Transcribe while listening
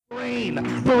pain.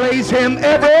 Praise him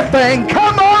everything.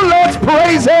 Come on, let's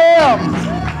praise him.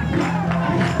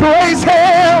 Praise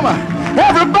him.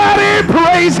 Everybody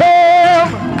praise him.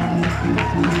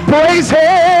 Praise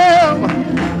him.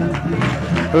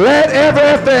 Let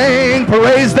everything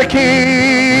praise the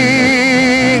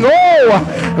King. Oh,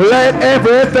 let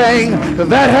everything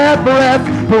that hath breath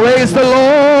praise the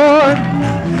Lord.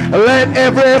 Let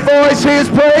every voice his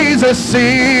praises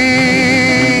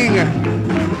sing.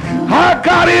 Our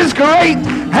God is great,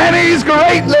 and he's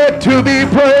greatly to be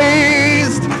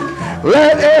praised.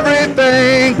 Let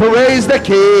everything praise the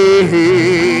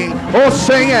King. Oh,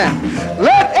 sing it.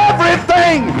 Let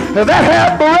everything that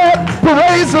hath breath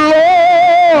praise the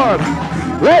Lord.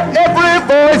 Let every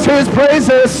voice his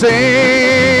praises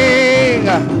sing.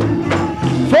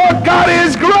 For God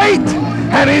is great,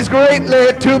 and he's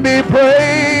greatly to be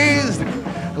praised.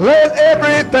 Let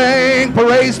everything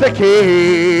praise the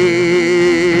King.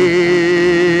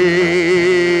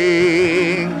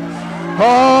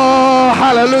 Oh,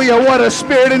 hallelujah. What a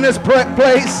spirit in this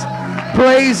place.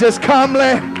 Praise is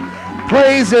comely.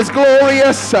 Praise is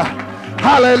glorious.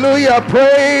 Hallelujah.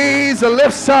 Praise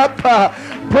lifts up.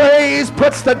 Praise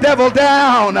puts the devil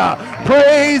down.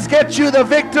 Praise gets you the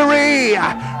victory.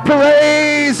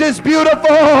 Praise is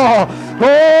beautiful.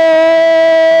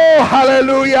 Oh,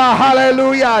 hallelujah,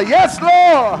 hallelujah. Yes,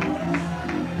 Lord.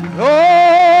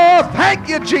 Oh, thank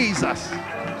you, Jesus.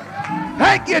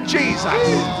 Thank you, Jesus.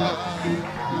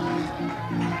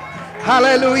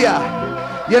 Hallelujah.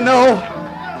 You know,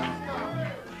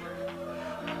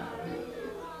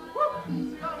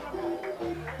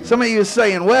 some of you are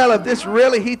saying, well, if this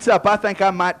really heats up, I think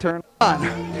I might turn on.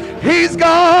 He's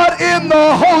God in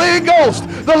the Holy Ghost.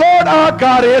 The Lord our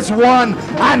God is one.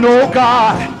 I know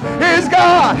God is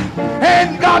God,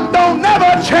 and God don't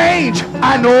never change.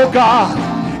 I know God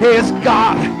is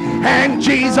God, and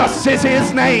Jesus is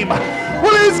his name.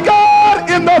 Well, he's God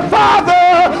in the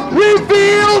Father,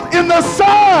 revealed in the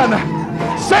Son.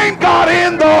 Same God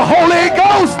in the Holy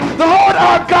Ghost. The Lord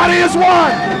our God is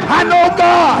one. I know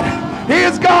God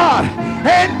is God,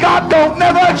 and God don't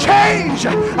never change.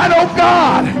 I know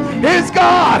God is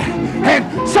God. And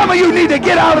some of you need to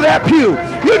get out of that pew.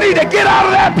 You need to get out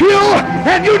of that pew,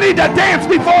 and you need to dance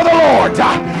before the Lord.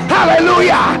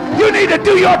 Hallelujah. You need to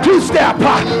do your two-step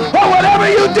or whatever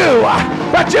you do,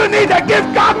 but you need to give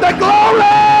God the glory.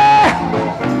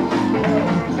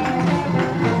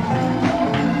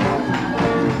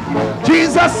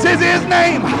 Jesus is his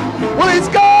name. Well, he's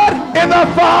God in the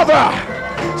Father.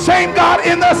 Same God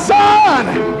in the Son.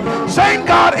 Same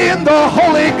God in the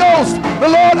Holy Ghost. The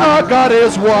Lord our God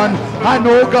is one. I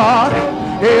know God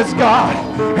is God,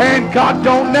 and God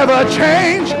don't never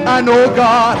change. I know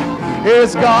God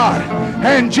is God,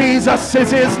 and Jesus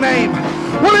is his name.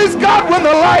 Well, he's God when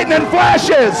the lightning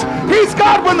flashes. He's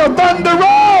God when the thunder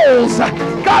rolls.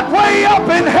 God way up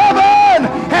in heaven,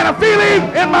 and I feel him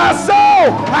in my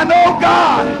soul. I know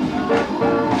God.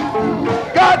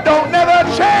 God don't never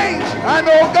change. I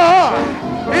know God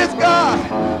is God,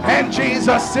 and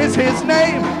Jesus is his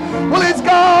name. Well, he's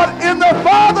God in the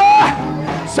Father,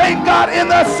 same God in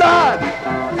the Son,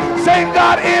 same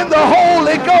God in the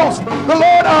Holy Ghost. The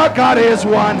Lord our God is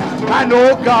one. I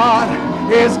know God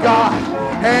is God,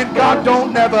 and God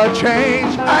don't never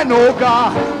change. I know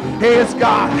God is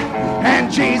God, and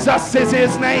Jesus is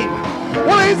his name.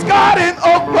 Well, he's God in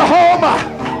Oklahoma.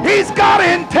 He's God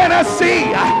in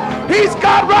Tennessee. He's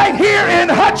God right here in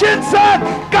Hutchinson.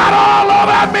 God all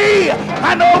over me.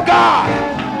 I know God.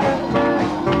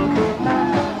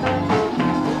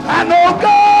 I know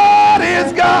God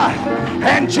is God,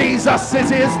 and Jesus is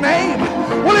his name.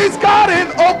 Well, he's God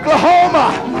in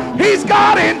Oklahoma. He's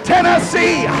God in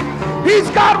Tennessee. He's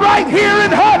God right here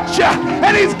in Hutch,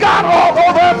 and he's God all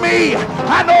over me.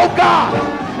 I know God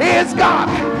is God,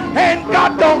 and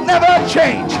God don't never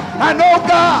change. I know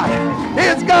God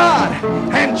is God,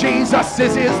 and Jesus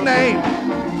is his name.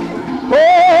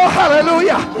 Oh,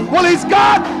 hallelujah. Well, he's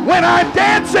God when I'm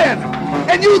dancing,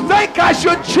 and you think I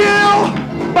should chill.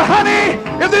 But honey,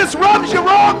 if this rubs you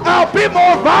wrong, I'll be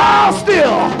more vile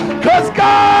still. Because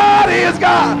God is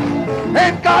God,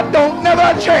 and God don't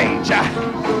never change.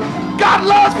 God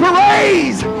loves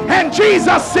praise, and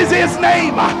Jesus is his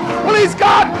name. Well, he's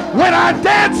God when I'm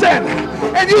dancing,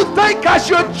 and you think I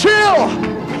should chill.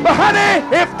 But honey,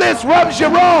 if this rubs you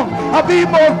wrong, I'll be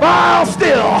more vile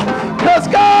still. Because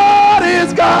God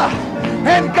is God,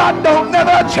 and God don't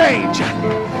never change.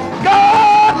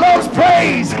 God loves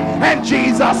praise, and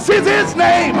Jesus is his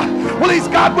name. Well, he's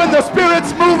God when the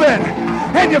Spirit's moving,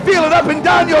 and you feel it up and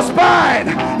down your spine.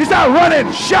 You start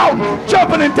running, shouting,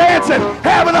 jumping, and dancing,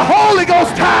 having a Holy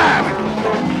Ghost time.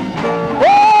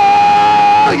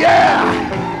 Oh, Oh, yeah.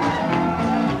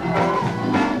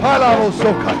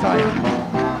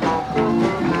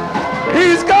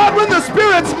 He's God when the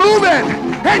Spirit's moving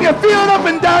and you feel it up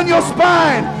and down your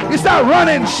spine. You start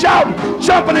running, shouting,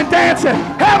 jumping and dancing,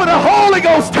 having a Holy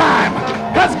Ghost time.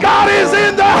 Because God is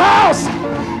in the house.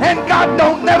 And God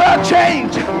don't never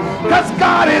change. Because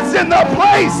God is in the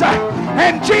place.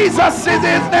 And Jesus is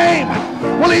his name.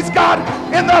 Well, he's God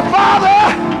in the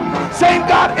Father. Same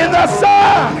God in the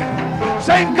Son.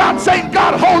 Same God,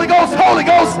 Holy Ghost, Holy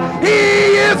Ghost.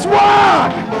 He is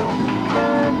one.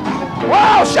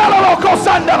 Wow, shalaloko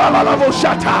sandalalabo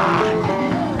shata.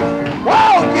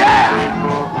 Wow, yeah.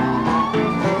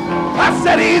 I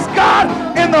said he's God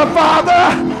in the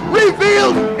Father,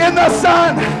 revealed in the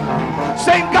Son.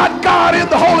 Same God, God in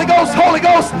the Holy Ghost, Holy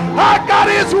Ghost. Our God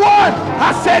is one.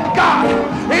 I said God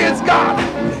is God,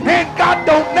 and God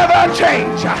don't never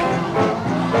change.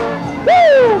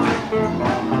 Woo!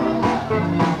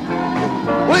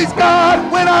 Well, he's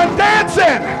God when I'm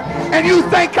dancing, and you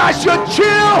think I should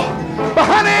chill. But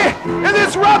honey, in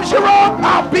this rupture room,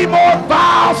 I'll be more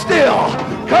vile still.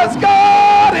 Because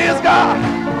God is God,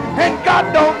 and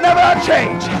God don't never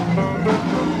change.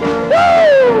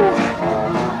 Woo!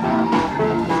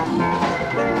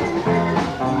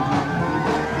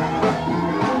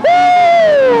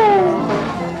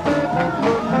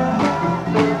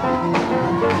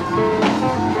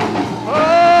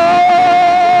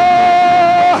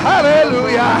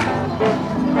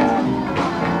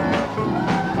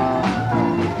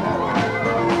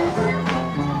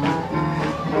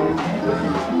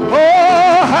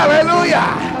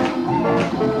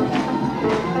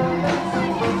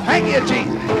 Thank you,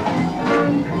 Jesus.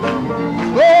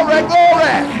 Glory,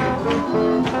 glory.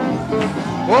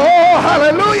 Oh,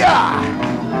 hallelujah.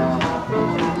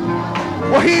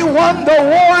 Well, he won the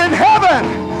war in heaven.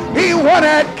 He won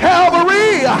at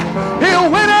Calvary. He'll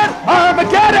win at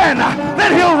Armageddon.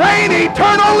 Then he'll reign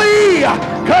eternally.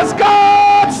 Because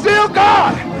God's still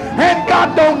God. And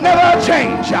God don't never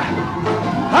change.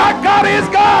 Our God is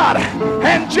God.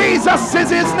 And Jesus is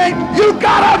his name. You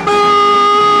gotta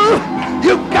move.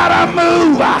 You gotta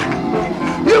move.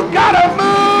 You gotta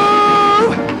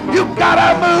move. You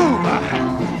gotta move.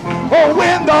 Oh,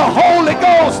 when the Holy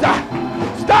Ghost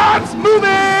starts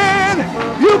moving,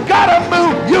 you gotta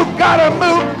move. You gotta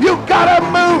move. You gotta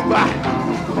move.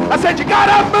 I said you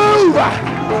gotta move.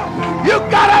 You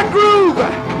gotta groove.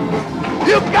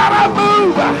 You gotta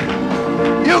move.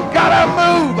 You gotta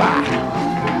move.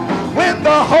 When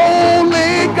the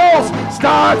Holy Ghost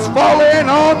starts falling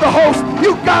on the host,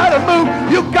 you gotta move,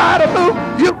 you gotta move,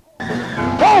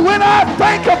 Oh, when I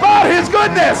think about his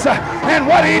goodness and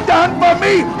what he done for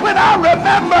me, when I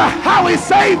remember how he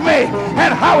saved me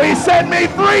and how he set me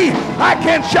free, I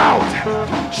can shout,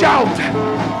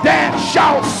 dance,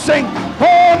 shout, sing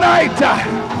all night.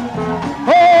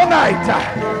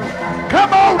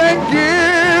 Come on and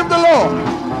give the Lord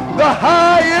the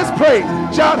highest praise.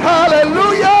 Shout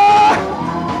hallelujah,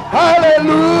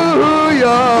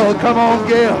 hallelujah. Come on,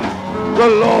 give the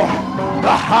Lord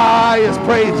the highest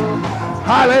praise.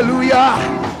 Hallelujah,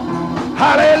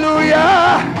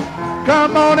 hallelujah.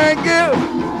 Come on and give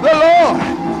the Lord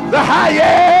the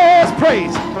highest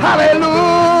praise. Hallelujah.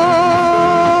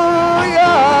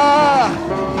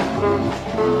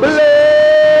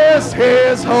 Bless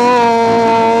his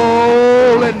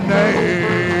holy name.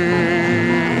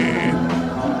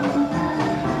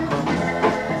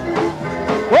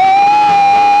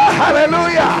 Oh,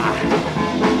 hallelujah.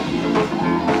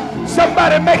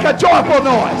 Somebody make a joyful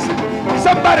noise.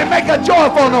 Somebody make a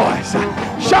joyful noise.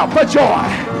 Shout for joy.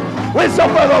 Whistle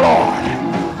for the Lord.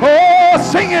 Oh,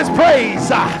 sing his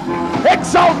praise.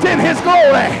 Exalt in his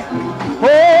glory.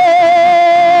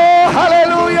 Oh,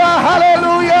 hallelujah,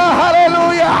 hallelujah,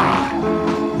 hallelujah.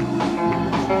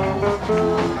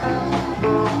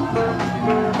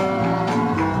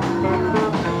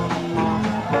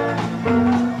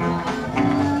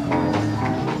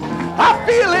 I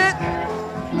feel it.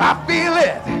 I feel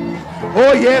it.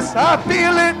 Oh, yes, I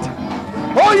feel it.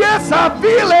 Oh, yes, I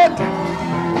feel it.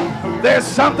 There's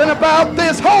something about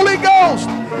this Holy Ghost.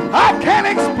 I can't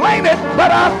explain it,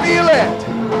 but I feel it.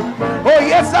 Oh,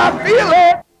 yes, I feel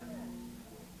it.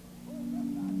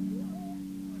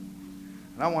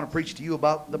 And I want to preach to you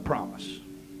about the promise.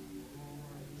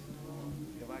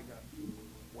 Have I got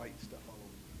white stuff all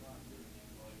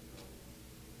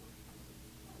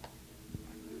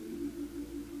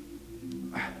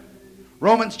over?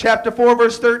 Romans chapter 4,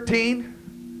 verse 13.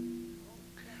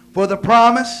 For the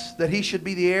promise that he should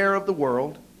be the heir of the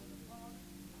world.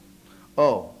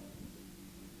 Oh,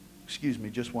 excuse me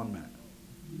just 1 minute.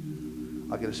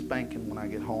 I'll get a spanking when I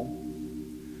get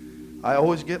home. I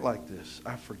always get like this.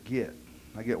 I forget.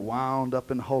 I get wound up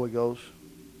in the Holy Ghost,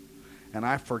 and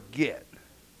I forget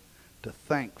to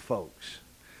thank folks.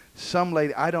 Some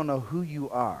lady, I don't know who you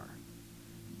are.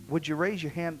 Would you raise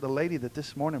your hand? The lady that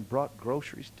this morning brought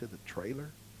groceries to the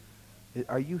trailer.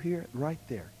 Are you here? Right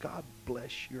there. God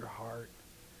bless your heart.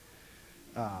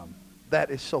 That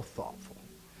is so thoughtful.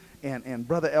 And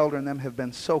Brother Elder and them have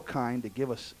been so kind to give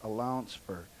us allowance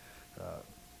for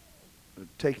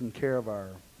taking care of our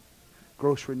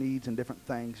grocery needs and different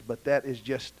things. But that is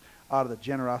just out of the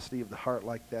generosity of the heart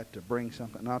like that to bring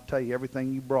something. And I'll tell you,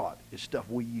 everything you brought is stuff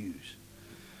we use.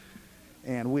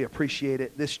 And we appreciate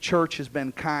it. This church has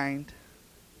been kind.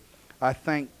 I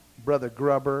thank Brother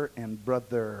Grubber and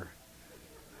Brother...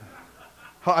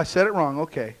 Oh, I said it wrong.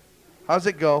 Okay. How's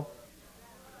it go?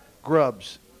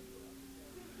 Grubbs.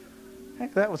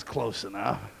 Heck, that was close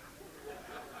enough.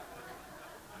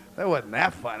 That wasn't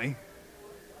that funny.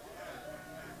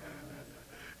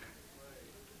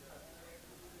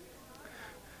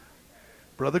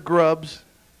 Brother Grubbs.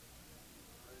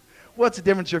 What's the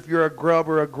difference if you're a grub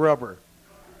or a grubber?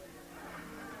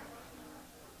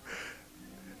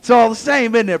 It's all the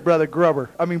same, isn't it, Brother Grubber?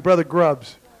 I mean, Brother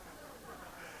Grubbs.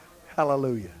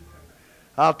 Hallelujah.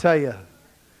 I'll tell you,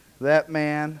 that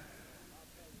man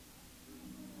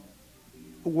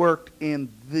worked in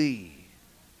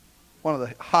one of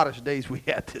the hottest days we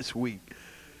had this week.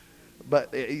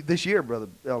 But this year, Brother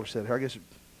Elder said, I guess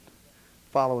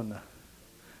following the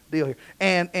deal here.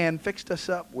 And fixed us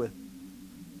up with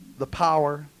the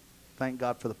power. Thank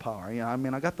God for the power. You know, I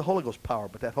mean, I got the Holy Ghost power,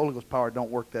 but that Holy Ghost power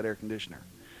don't work that air conditioner.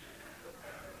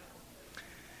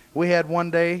 We had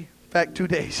one day, in fact 2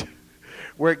 days,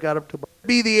 where it got up to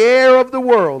be the heir of the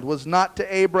world was not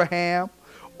to Abraham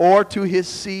or to his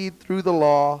seed through the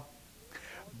law,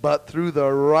 but through the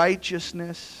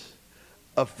righteousness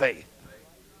of faith.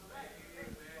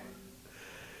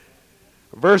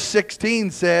 Verse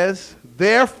 16 says,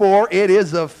 therefore it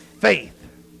is of faith,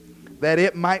 that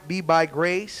it might be by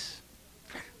grace,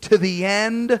 to the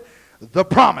end the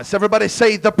promise. Everybody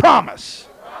say the promise.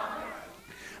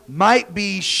 Might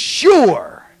be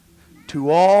sure to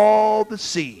all the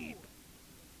seed.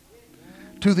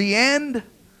 To the end,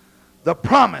 the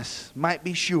promise might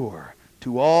be sure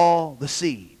to all the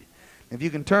seed. If you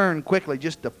can turn quickly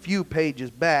just a few pages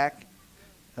back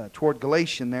toward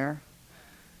Galatians there,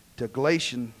 to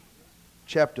Galatians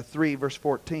chapter 3, verse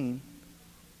 14.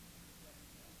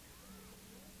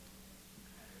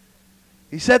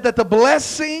 He said that the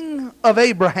blessing of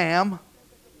Abraham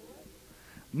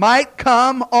might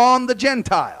come on the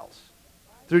Gentiles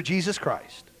through Jesus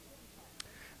Christ,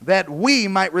 that we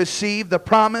might receive the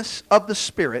promise of the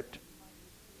Spirit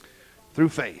through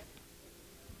faith.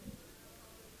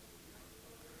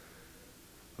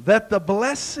 That the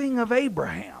blessing of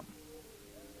Abraham,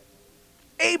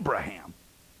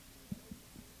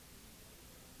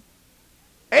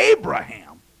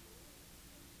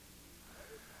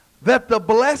 that the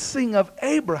blessing of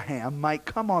Abraham might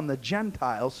come on the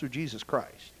Gentiles through Jesus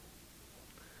Christ.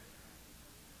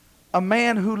 A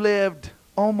man who lived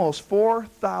almost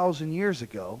 4,000 years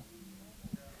ago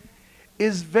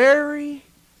is very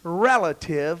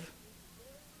relative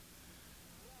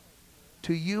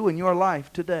to you and your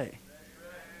life today.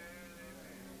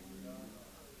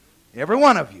 Every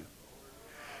one of you.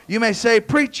 You may say,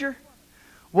 preacher,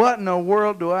 what in the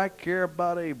world do I care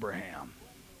about Abraham?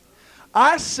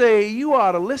 I say you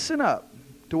ought to listen up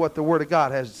to what the Word of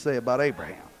God has to say about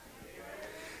Abraham.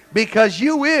 Because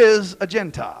you is a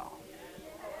Gentile.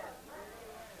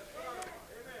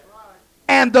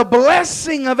 And the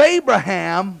blessing of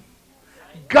Abraham,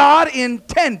 God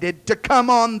intended to come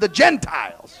on the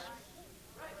Gentiles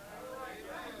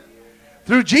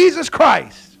through Jesus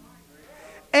Christ.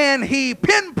 And He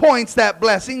pinpoints that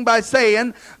blessing by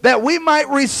saying that we might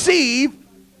receive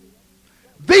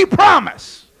the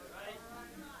promise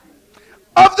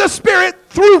of the Spirit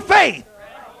through faith.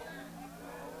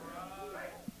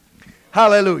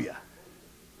 Hallelujah.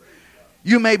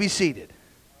 You may be seated.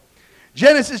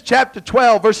 Genesis chapter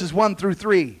 12, verses 1 through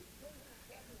 3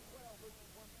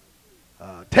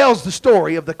 tells the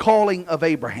story of the calling of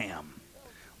Abraham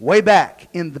way back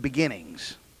in the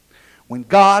beginnings, when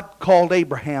God called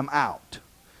Abraham out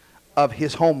of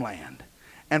his homeland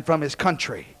and from his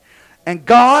country. And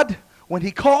God, when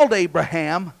He called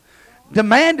Abraham,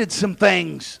 demanded some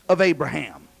things of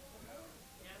Abraham.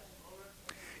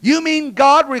 You mean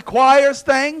God requires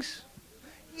things?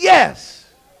 Yes.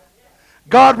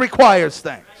 God requires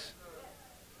things.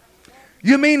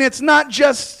 You mean it's not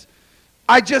just,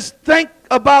 I just think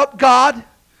about God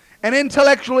and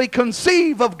intellectually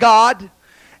conceive of God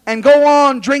and go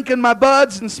on drinking my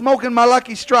buds and smoking my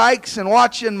Lucky Strikes and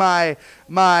watching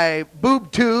my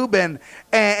boob tube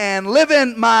and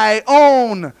living my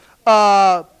own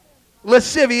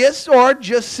lascivious or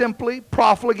just simply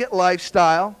profligate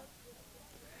lifestyle,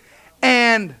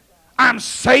 and I'm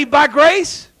saved by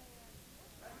grace.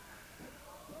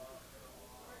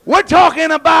 We're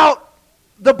talking about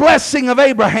the blessing of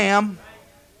Abraham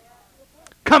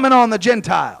coming on the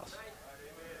Gentiles.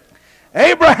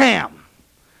 Abraham,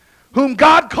 whom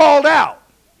God called out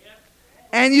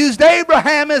and used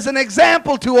Abraham as an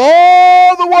example to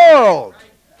all the world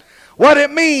what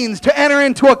it means to enter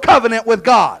into a covenant with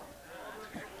God,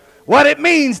 what it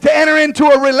means to enter into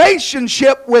a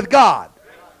relationship with God.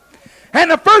 And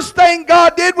the first thing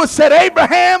God did was said,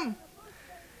 Abraham,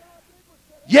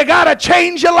 you got to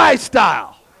change your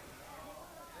lifestyle.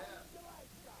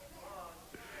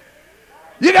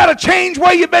 You got to change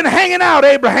where you've been hanging out,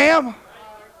 Abraham.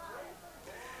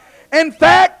 In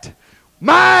fact,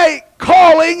 my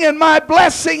calling and my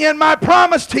blessing and my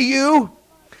promise to you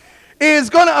is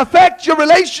going to affect your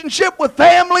relationship with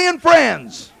family and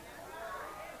friends.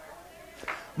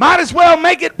 Might as well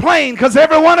make it plain, because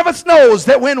every one of us knows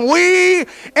that when we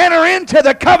enter into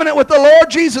the covenant with the Lord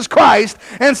Jesus Christ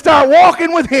and start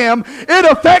walking with Him, it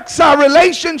affects our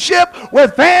relationship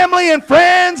with family and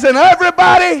friends and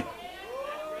everybody.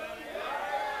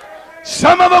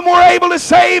 Some of them we're able to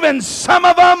save and some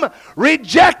of them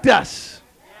reject us.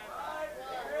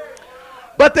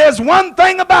 But there's one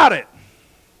thing about it.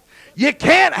 You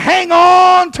can't hang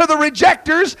on to the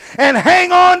rejectors and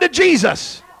hang on to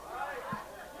Jesus.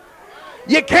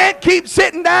 You can't keep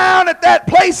sitting down at that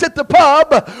place at the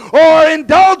pub or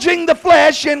indulging the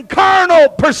flesh in carnal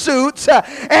pursuits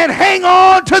and hang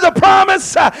on to the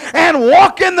promise and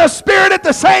walk in the Spirit at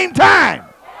the same time.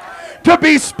 To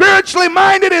be spiritually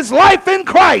minded is life in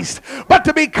Christ, but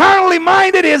to be carnally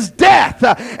minded is death.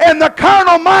 And the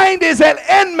carnal mind is at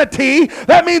enmity.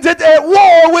 That means it's at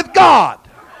war with God.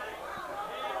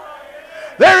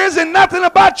 There isn't nothing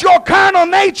about your carnal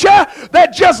nature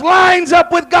that just lines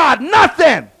up with God.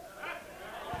 Nothing.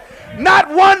 Not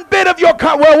one bit of your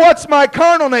well, what's my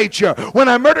carnal nature? When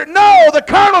I murder? No, the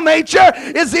carnal nature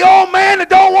is the old man that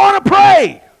don't want to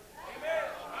pray.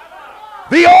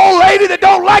 The old lady that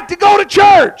don't like to go to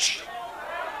church.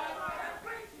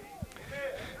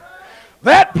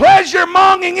 That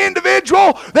pleasure-monging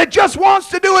individual that just wants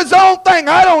to do his own thing.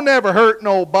 I don't never hurt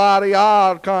nobody.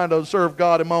 I'll kind of serve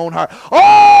God in my own heart.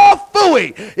 Oh,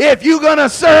 phooey. If you're going to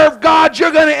serve God,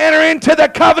 you're going to enter into the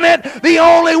covenant the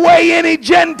only way any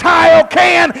Gentile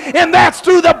can, and that's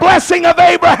through the blessing of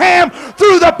Abraham,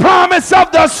 through the promise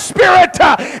of the Spirit,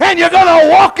 and you're going to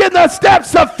walk in the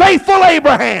steps of faithful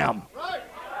Abraham.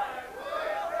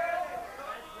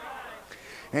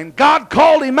 And God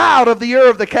called him out of the Ur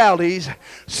of the Chaldees,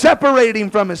 separated him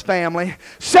from his family,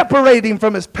 separated him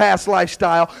from his past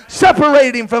lifestyle,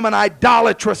 separated him from an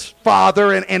idolatrous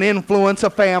father and influence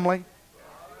of family.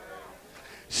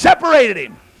 Separated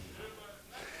him.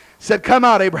 Said, come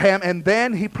out, Abraham. And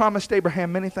then he promised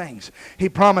Abraham many things. He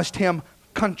promised him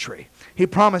country. He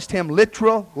promised him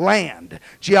literal land,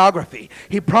 geography.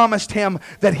 He promised him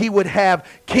that he would have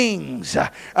kings.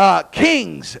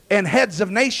 Kings and heads of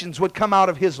nations would come out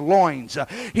of his loins.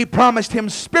 He promised him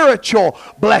spiritual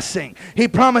blessing. He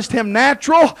promised him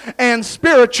natural and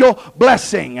spiritual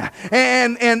blessing.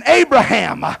 And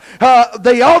Abraham,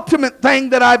 the ultimate thing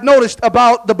that I've noticed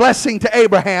about the blessing to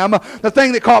Abraham, the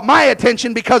thing that caught my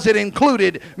attention because it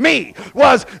included me,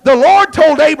 was the Lord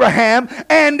told Abraham,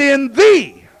 and in thee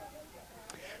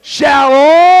shall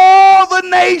all the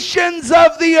nations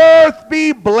of the earth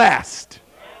be blessed.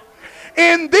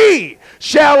 In thee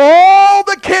shall all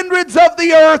the kindreds of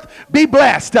the earth be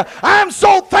blessed. I'm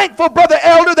so thankful, Brother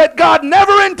Elder, that God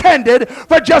never intended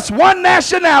for just one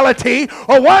nationality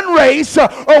or one race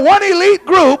or one elite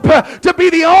group to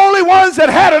be the only ones that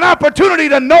had an opportunity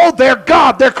to know their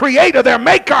God, their Creator, their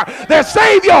Maker, their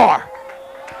Savior.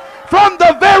 From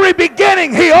the very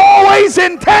beginning, He always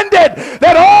intended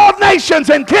that all nations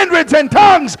and kindreds and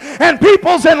tongues and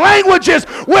peoples and languages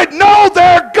would know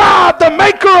their God, the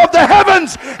Maker of the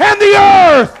heavens and the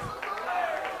earth.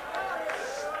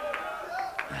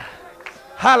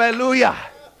 Hallelujah.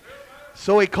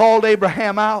 So He called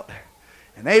Abraham out.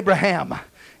 And Abraham,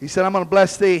 He said, I'm going to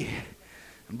bless thee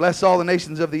and bless all the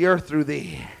nations of the earth through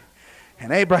thee.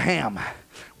 And Abraham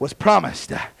was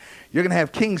promised, you're going to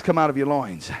have kings come out of your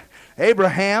loins.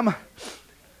 Abraham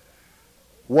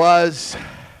was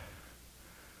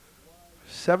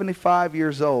 75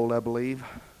 years old, I believe,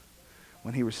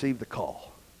 when he received the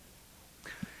call.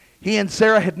 He and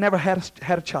Sarah had never had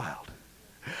a child.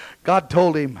 God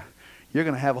told him, you're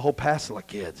going to have a whole passel of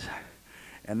kids.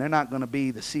 And they're not going to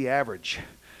be the C average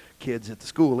kids at the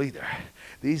school either.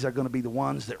 These are going to be the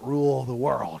ones that rule the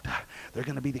world. They're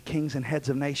going to be the kings and heads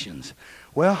of nations.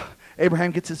 Well,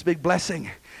 Abraham gets this big blessing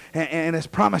and his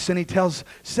promise, and he tells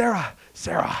Sarah,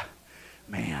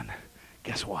 man,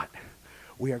 guess what?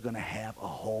 We are going to have a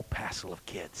whole passel of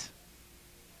kids.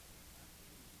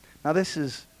 Now, this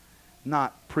is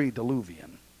not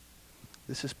pre-diluvian.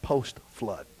 This is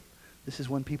post-flood. This is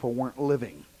when people weren't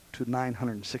living to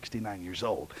 969 years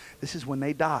old. This is when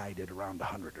they died at around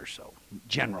 100 or so,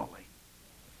 generally.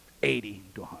 80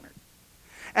 to 100.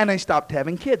 And they stopped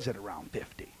having kids at around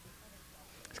 50.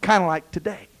 It's kind of like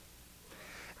today.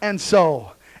 And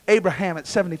so Abraham at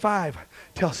 75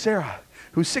 tells Sarah,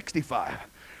 who's 65,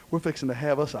 we're fixing to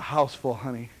have us a house full,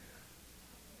 honey.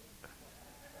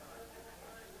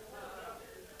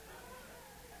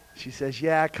 She says,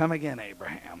 yeah, come again,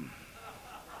 Abraham.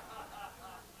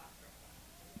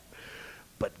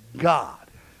 But God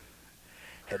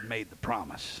had made the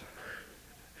promise.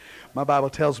 My Bible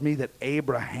tells me that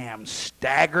Abraham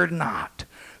staggered not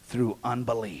through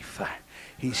unbelief.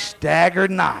 He staggered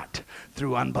not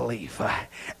through unbelief.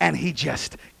 And he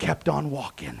just kept on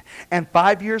walking. And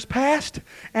 5 years passed,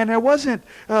 and there wasn't,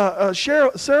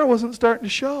 Sarah wasn't starting to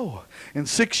show. And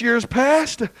 6 years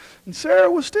passed, and Sarah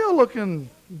was still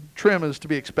looking trim as to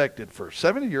be expected for a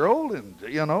 70-year-old, and,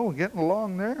 getting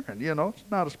along there. And, she's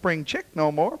not a spring chick no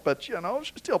more, but, she's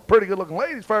still a pretty good-looking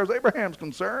lady as far as Abraham's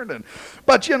concerned.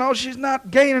 But, she's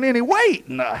not gaining any weight.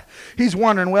 And he's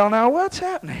wondering, well, now, what's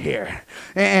happening here?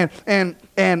 And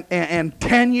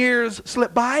 10 years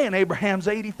slip by, and Abraham's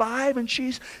 85, and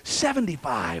she's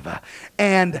 75.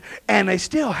 And they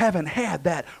still haven't had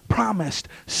that promised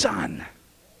son.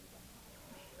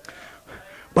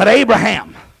 But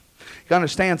Abraham, you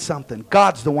understand something.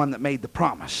 God's the one that made the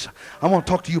promise. I want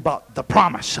to talk to you about the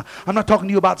promise. I'm not talking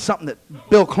to you about something that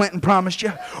Bill Clinton promised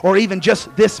you, or even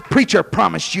just this preacher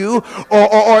promised you,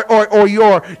 or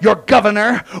your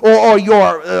governor, or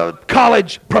your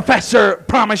college professor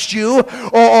promised you,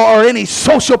 or any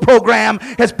social program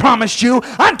has promised you.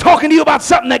 I'm talking to you about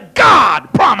something that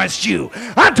God promised you.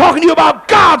 I'm talking to you about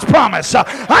God's promise.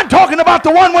 I'm talking about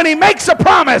the one when he makes a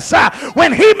promise.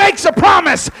 When he makes a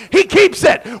promise, he keeps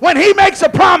it. When he makes a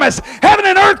promise, heaven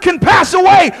and earth can pass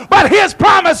away, but his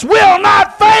promise will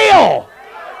not fail.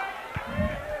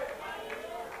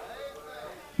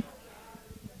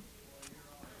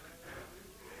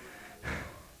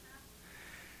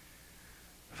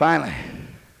 Finally,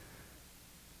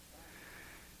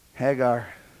 Hagar,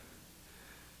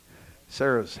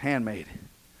 Sarah's handmaid,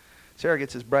 Sarah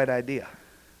gets this bright idea.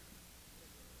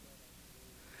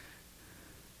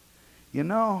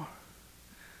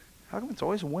 How come it's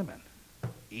always women?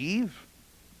 Eve?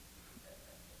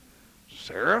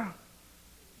 Sarah?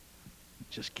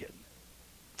 Just kidding.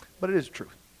 But it is the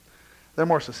truth. They're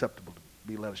more susceptible to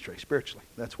be led astray spiritually.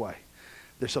 That's why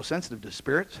they're so sensitive to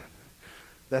spirits.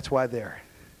 That's why they're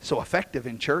so effective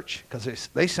in church, because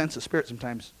they sense the spirit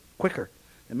sometimes quicker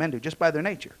than men do, just by their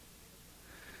nature.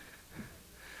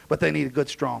 But they need a good,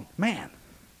 strong man.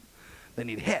 They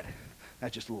need a head.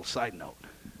 That's just a little side note.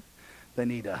 They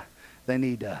need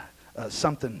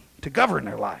something to govern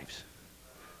their lives.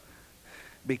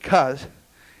 Because,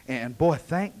 and boy,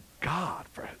 thank God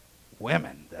for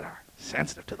women that are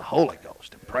sensitive to the Holy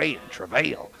Ghost and pray and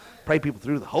travail. Pray people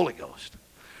through the Holy Ghost.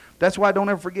 That's why don't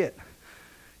ever forget.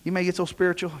 You may get so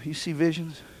spiritual, you see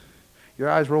visions, your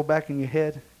eyes roll back in your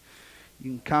head,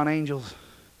 you can count angels,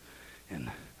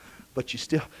 but you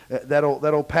still, that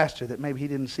old pastor that maybe he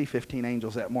didn't see 15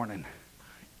 angels that morning,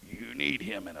 you need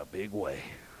him in a big way.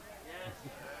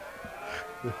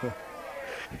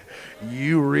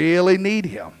 You really need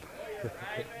him.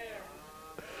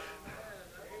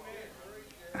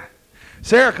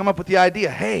 Sarah come up with the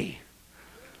idea, hey,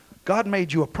 God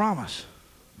made you a promise.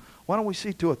 Why don't we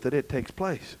see to it that it takes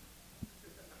place?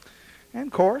 And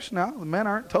of course, now the men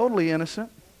aren't totally innocent.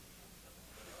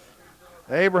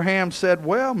 Abraham said,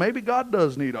 well, maybe God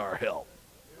does need our help.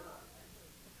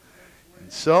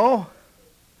 And so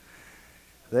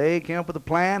they came up with a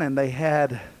plan, and they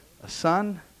had a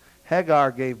son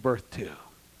Hagar gave birth to,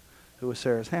 who was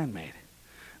Sarah's handmaid.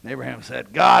 And Abraham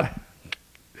said, God,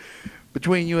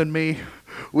 between you and me,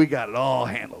 we got it all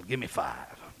handled. Give me 5.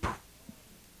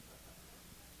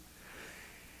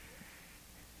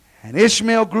 And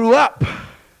Ishmael grew up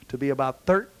to be about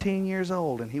 13 years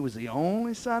old, and he was the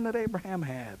only son that Abraham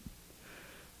had.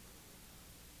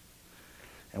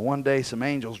 And one day some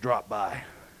angels dropped by,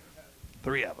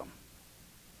 3 of them.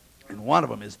 And one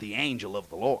of them is the angel of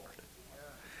the Lord.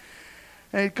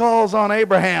 And he calls on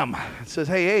Abraham and says,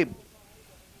 hey, Abe,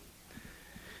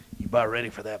 you about ready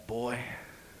for that boy?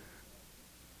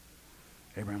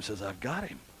 Abraham says, I've got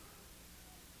him.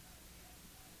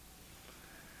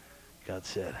 God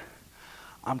said,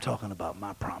 I'm talking about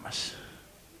my promise.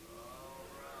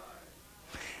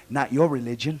 Not your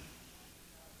religion.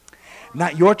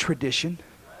 Not your tradition.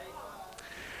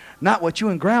 Not what you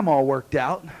and grandma worked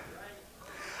out.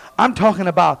 I'm talking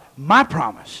about my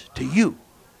promise to you.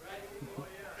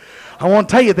 I want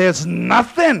to tell you, there's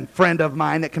nothing, friend of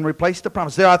mine, that can replace the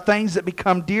promise. There are things that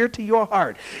become dear to your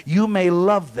heart. You may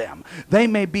love them. They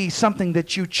may be something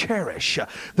that you cherish.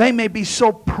 They may be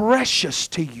so precious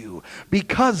to you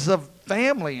because of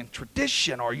family and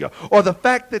tradition, or the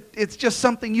fact that it's just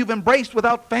something you've embraced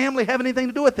without family having anything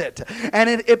to do with it. And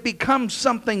it becomes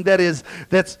something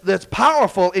that's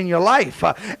powerful in your life.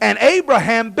 And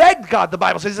Abraham begged God, the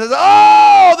Bible says,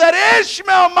 oh, that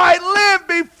Ishmael might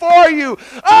live before you.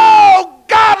 Oh,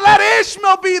 God, let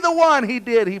Ishmael be the one. He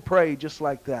did. He prayed just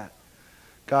like that.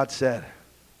 God said,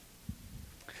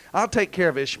 I'll take care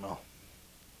of Ishmael,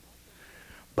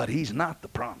 but he's not the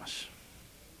promise.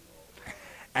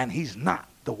 And he's not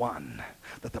the one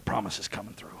that the promise is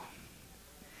coming through.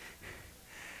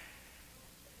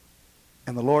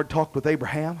 And the Lord talked with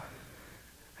Abraham.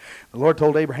 The Lord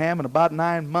told Abraham, in about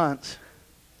 9 months,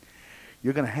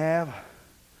 you're going to have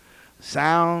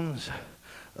sounds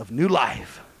of new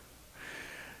life,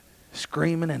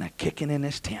 screaming and a kicking in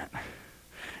this tent.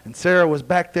 And Sarah was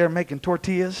back there making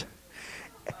tortillas,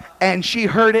 and she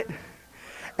heard it,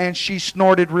 and she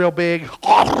snorted real big.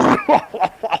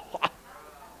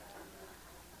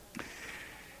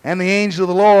 And the angel of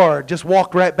the Lord just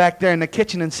walked right back there in the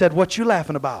kitchen and said, what you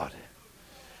laughing about?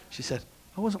 She said,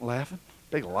 I wasn't laughing.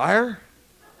 Big liar.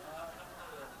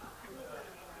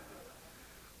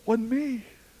 Wasn't me.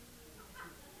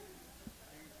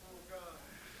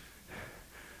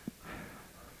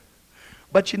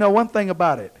 But you know one thing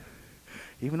about it.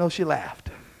 Even though she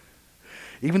laughed,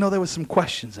 even though there was some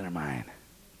questions in her mind,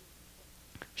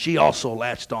 she also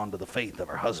latched on to the faith of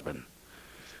her husband,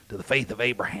 to the faith of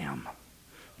Abraham,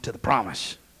 to the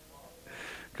promise.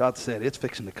 God said, it's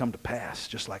fixing to come to pass,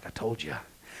 just like I told you.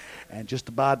 And just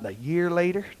about a year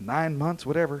later, 9 months,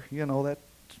 whatever, that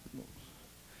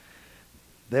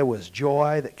there was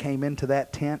joy that came into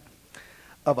that tent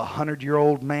of a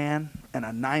 100-year-old man and a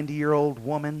 90-year-old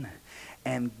woman,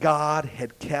 and God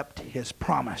had kept his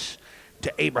promise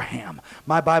to Abraham.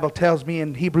 My Bible tells me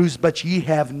in Hebrews, but ye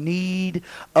have need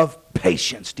of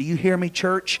patience. Do you hear me,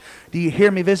 church? Do you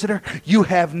hear me, visitor? You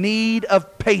have need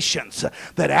of patience,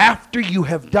 that after you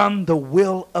have done the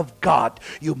will of God,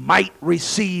 you might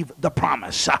receive the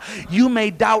promise. You may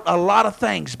doubt a lot of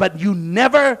things, but you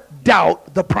never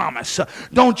doubt the promise.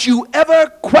 Don't you ever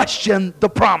question the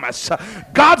promise.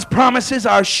 God's promises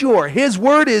are sure. His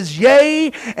word is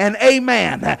yea and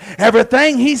amen.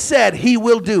 Everything he said, he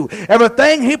will do.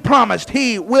 Everything he promised,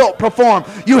 he will perform.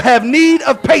 You have need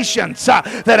of patience,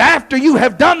 that after you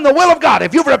have done the will of God,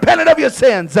 if you've repented of your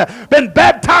sins, been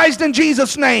baptized in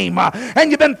Jesus' name,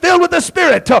 and you've been filled with the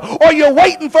Spirit, or you're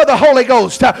waiting for the Holy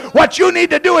Ghost, what you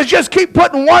need to do is just keep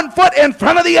putting one foot in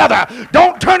front of the other.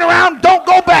 Don't turn around. Don't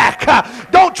go back.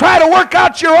 Don't try to work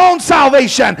out your own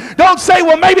salvation. Don't say,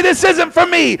 well, maybe this isn't for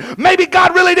me. Maybe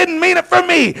God really didn't mean it for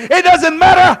me. It doesn't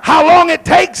matter how long it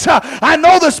takes. I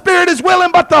know the Spirit is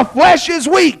willing, but the flesh is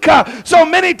weak. So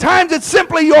many times it's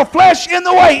simply your flesh in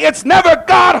the way. It's never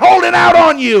God holding out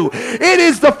on you. It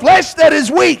is the flesh that is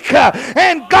weak,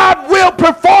 and God will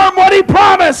perform what he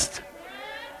promised.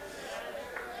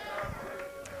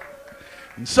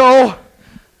 And so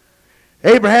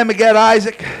Abraham begat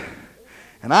Isaac,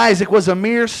 and Isaac was a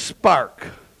mere spark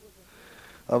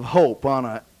of hope on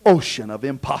an ocean of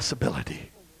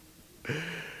impossibility.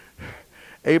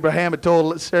 Abraham had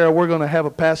told Sarah, we're going to have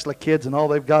a passel of kids, and all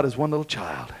they've got is one little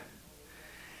child.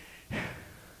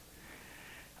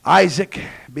 Isaac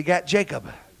begat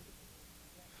Jacob.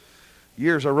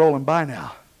 Years are rolling by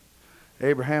now.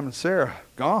 Abraham and Sarah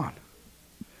gone.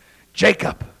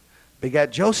 Jacob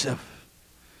begat Joseph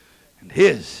and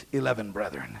his 11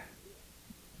 brethren.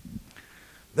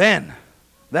 Then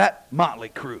that motley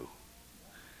crew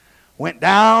went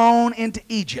down into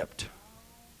Egypt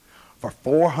for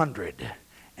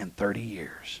 430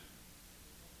 years.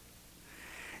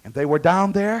 And they were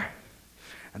down there,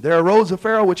 and there arose a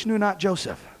Pharaoh which knew not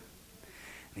Joseph.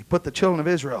 And he put the children of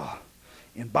Israel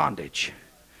in bondage.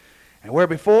 And where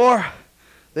before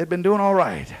they'd been doing all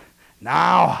right,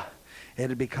 now it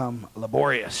had become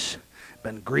laborious,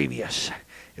 been grievous.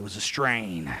 It was a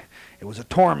strain. It was a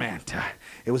torment.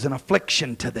 It was an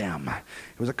affliction to them.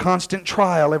 It was a constant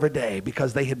trial every day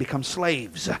because they had become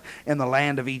slaves in the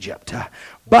land of Egypt.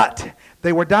 But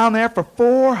they were down there for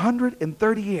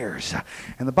 430 years.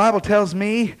 And the Bible tells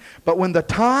me, but when the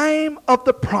time of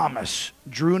the promise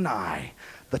drew nigh,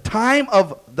 the time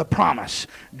of the promise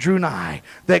drew nigh,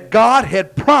 that God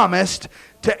had promised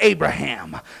to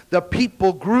Abraham, the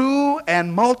people grew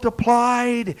and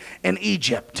multiplied in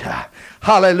Egypt.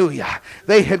 Hallelujah.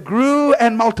 They had grew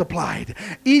and multiplied.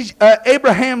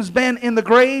 Abraham's been in the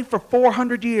grave for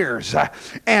 400 years.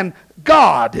 And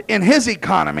God, in his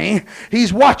economy,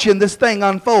 he's watching this thing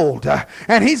unfold.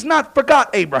 And he's not forgot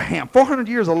Abraham. 400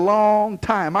 years is a long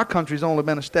time. Our country's only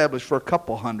been established for a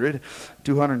couple hundred,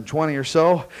 220 or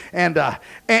so. And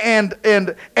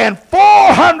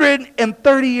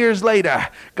 430 years later,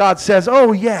 God says,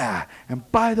 oh yeah,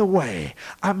 and by the way,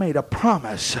 I made a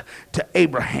promise to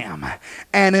Abraham.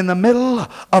 And in the middle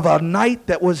of a night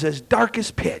that was as dark as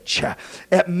pitch,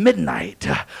 at midnight,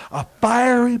 a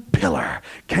fiery pillar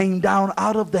came down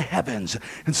out of the heavens.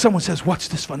 And someone says, what's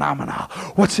this phenomenon?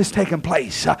 What's this taking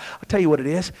place? I'll tell you what it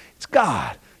is. It's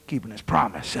God keeping his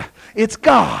promise. It's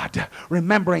God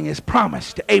remembering his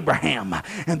promise to Abraham.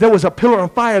 And there was a pillar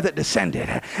of fire that descended,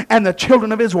 and the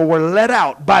children of Israel were led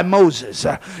out by Moses.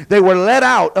 They were led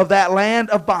out of that land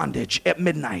of bondage at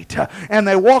midnight, and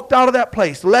they walked out of that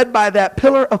place led by that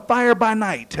pillar of fire by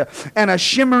night and a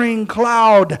shimmering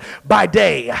cloud by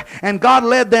day. And God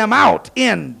led them out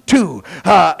into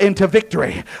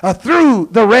victory through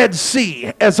the Red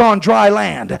Sea as on dry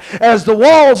land, as the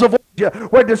walls of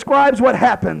where it describes what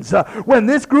happens when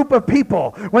this group of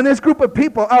people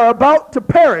are about to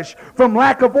perish from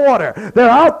lack of water. They're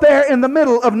out there in the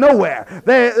middle of nowhere.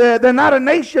 They're not a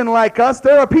nation like us.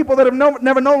 There are people that have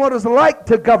never known what it's like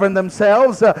to govern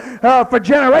themselves. For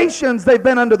generations they've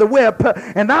been under the whip,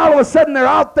 and now all of a sudden they're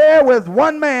out there with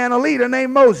one man, a leader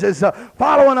named Moses,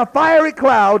 following a fiery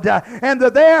cloud, and they're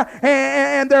there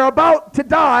and they're about to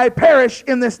die, perish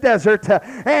in this desert.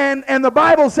 And the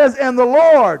Bible says, and the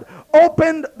Lord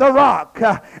opened the rock,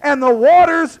 and the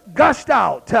waters gushed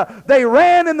out. They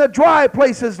ran in the dry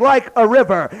places like a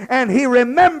river, and he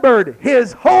remembered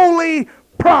his holy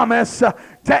promise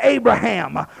to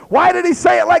Abraham. Why did he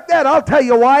say it like that? I'll tell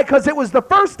you why. Because it was the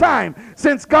first time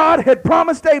since God had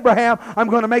promised Abraham, I'm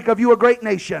going to make of you a great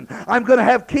nation. I'm going to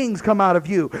have kings come out of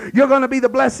you. You're going to be the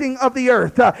blessing of the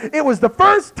earth. It was the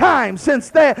first time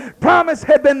since that promise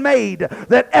had been made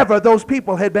that ever those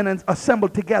people had been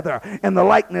assembled together in the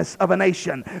likeness of a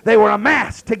nation. They were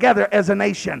amassed together as a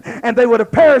nation, and they would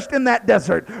have perished in that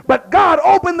desert. But God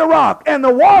opened the rock, and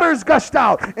the waters gushed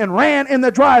out and ran in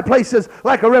the dry places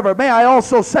like a river. May I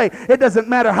also say, it doesn't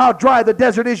matter how dry the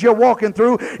desert is you're walking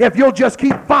through, if you'll just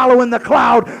keep following the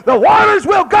cloud, the waters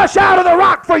will gush out of the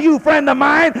rock for you, friend of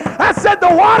mine. I said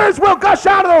the waters will gush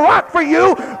out of the rock for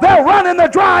you. They'll run in the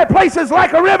dry places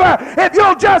like a river if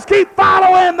you'll just keep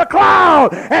following the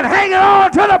cloud and hanging on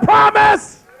to the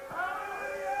promise.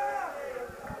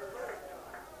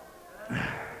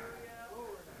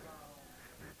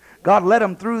 God led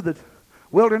them through the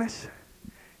wilderness,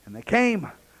 and they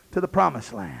came to the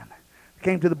promised land. They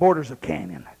came to the borders of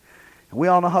Canaan. And we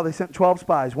all know how they sent 12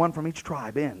 spies, one from each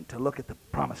tribe, in to look at the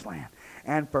promised land.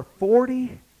 And for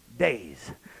 40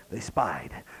 days they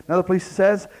spied. Another place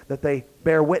says that they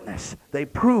bear witness. They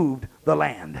proved the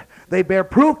land. They bear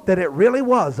proof that it really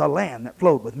was a land that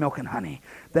flowed with milk and honey.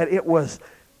 That it was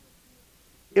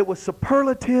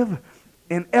superlative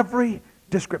in every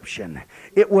description.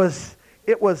 It was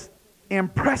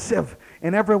impressive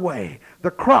in every way.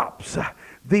 The crops,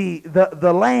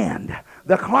 the land,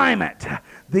 the climate,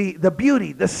 the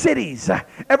beauty, the cities,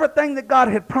 everything that God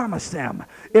had promised them.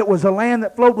 It was a land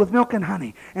that flowed with milk and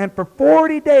honey. And for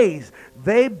 40 days,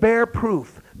 they bear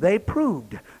proof. They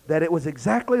proved that it was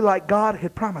exactly like God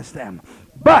had promised them.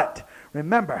 But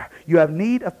remember, you have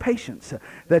need of patience,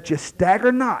 that you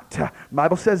stagger not. The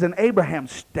Bible says, in Abraham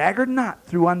staggered not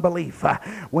through unbelief.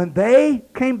 When they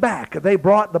came back, they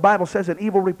brought, the Bible says, an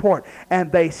evil report,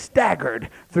 and they staggered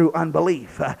through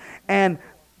unbelief. And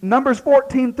Numbers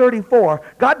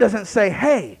 14:34, God doesn't say,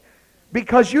 hey,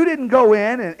 because you didn't go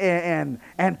in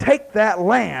and take that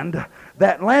land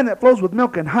that flows with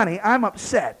milk and honey, I'm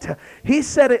upset. He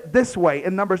said it this way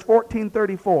in Numbers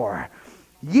 14:34.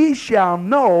 Ye shall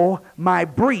know my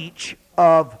breach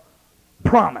of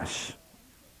promise.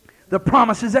 The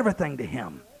promise is everything to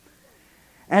him.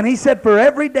 And he said, for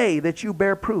every day that you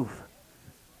bear proof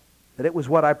that it was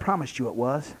what I promised you it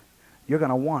was, you're going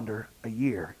to wander a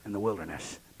year in the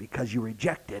wilderness because you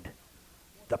rejected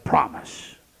the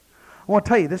promise. I want to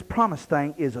tell you, this promise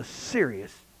thing is a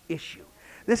serious issue.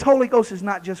 This Holy Ghost is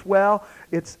not just, well,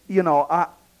 it's,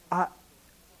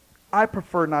 I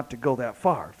prefer not to go that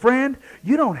far. Friend,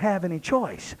 you don't have any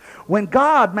choice. When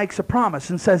God makes a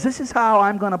promise and says, this is how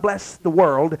I'm going to bless the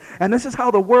world, and this is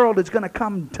how the world is going to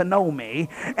come to know me,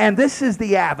 and this is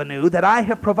the avenue that I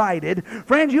have provided,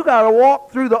 friends, you got to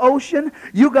walk through the ocean.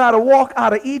 You got to walk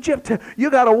out of Egypt. You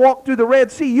got to walk through the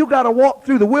Red Sea. You got to walk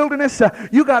through the wilderness.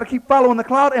 You got to keep following the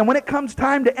cloud. And when it comes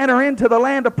time to enter into the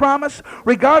land of promise,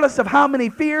 regardless of how many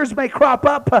fears may crop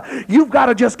up, you've got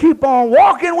to just keep on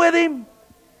walking with Him.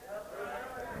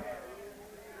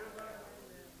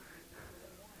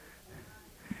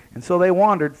 And so they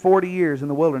wandered 40 years in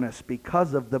the wilderness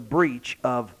because of the breach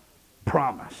of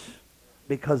promise,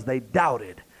 because they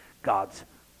doubted God's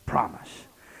promise.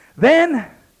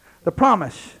 Then the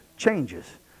promise changes.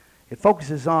 It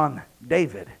focuses on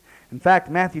David. In fact,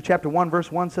 Matthew chapter 1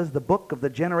 verse 1 says, the book of the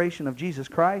generation of Jesus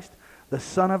Christ, the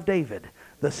son of David,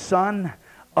 the son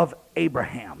of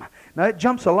Abraham. Now it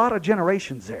jumps a lot of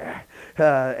generations there.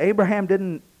 Abraham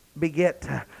didn't beget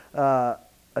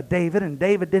David, and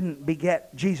David didn't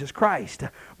beget Jesus Christ.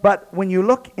 But when you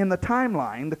look in the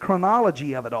timeline, the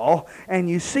chronology of it all, and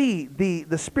you see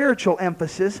the spiritual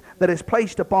emphasis that is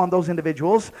placed upon those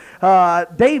individuals,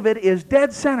 David is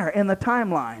dead center in the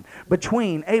timeline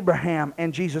between Abraham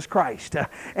and Jesus Christ.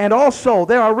 And also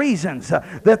there are reasons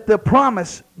that the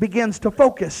promise begins to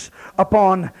focus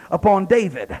upon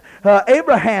David.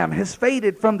 Abraham has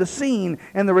faded from the scene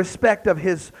in the respect of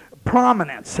his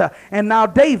prominence, and now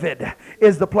David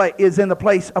is in the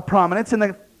place of prominence,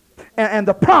 and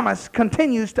the promise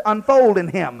continues to unfold in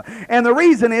him. And the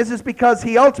reason is because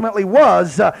he ultimately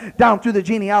was, down through the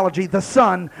genealogy, the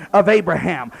son of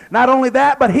Abraham. Not only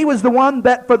that, but he was the one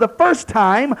that for the first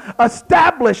time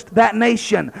established that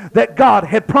nation that God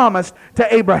had promised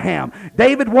to Abraham.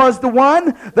 David was the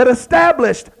one that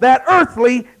established that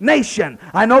earthly nation.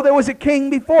 I know there was a king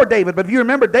before David, but if you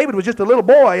remember, David was just a little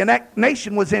boy, and that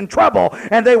nation was in trouble,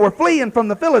 and they were fleeing from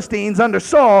the Philistines under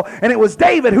Saul, and it was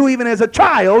David who, even as a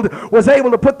child, was able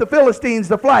to put the Philistines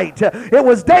to flight. It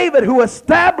was David who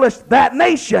established that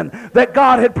nation that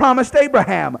God had promised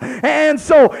Abraham. And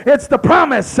so it's the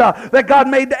promise that God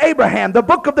made to Abraham. The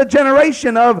book of the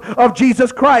generation of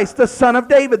Jesus Christ, the son of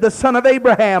David, the son of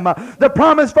Abraham. The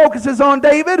promise focuses on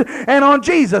David and on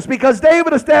Jesus, because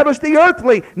David established the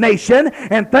earthly nation,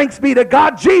 and thanks be to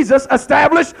God, Jesus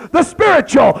established the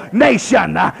spiritual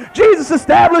nation. Jesus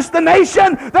established the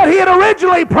nation that he had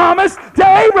originally promised to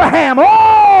Abraham.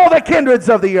 All the kindreds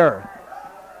of the earth.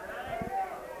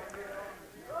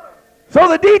 So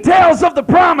the details of the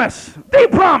promise, I'm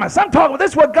talking about,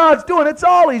 this is what God's doing. It's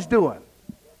all he's doing.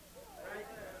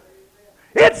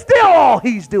 It's still all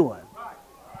he's doing.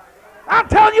 I'm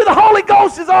telling you, the Holy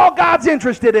Ghost is all God's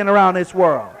interested in around this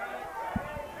world.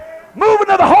 Moving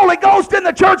of the Holy Ghost in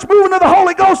the church, moving of the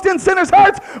Holy Ghost in sinners'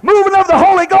 hearts, moving of the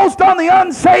Holy Ghost on the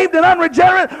unsaved and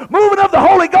unregenerate, moving of the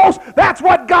Holy Ghost, that's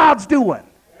what God's doing.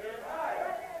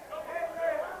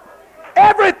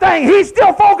 Everything. He's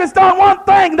still focused on one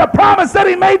thing, the promise that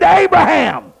he made to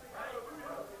Abraham.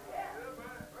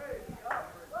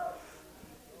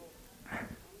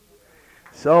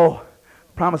 So,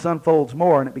 the promise unfolds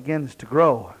more, and it begins to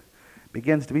grow,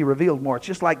 begins to be revealed more. It's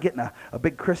just like getting a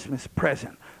big Christmas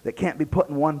present that can't be put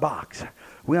in one box.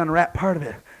 We unwrap part of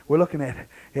it. We're looking at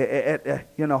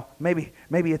maybe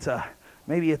it's a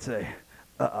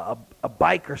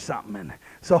bike or something, and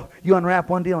so you unwrap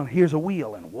one deal, and here's a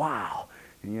wheel, and wow,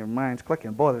 and your mind's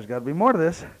clicking. Boy, there's got to be more to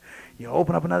this. You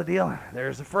open up another deal, and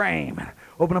there's a frame.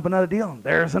 Open up another deal, and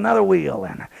there's another wheel,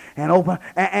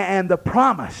 and the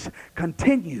promise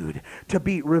continued to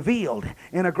be revealed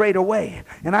in a greater way.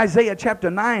 In Isaiah chapter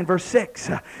 9, verse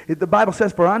 6, the Bible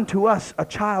says, "For unto us a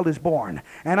child is born,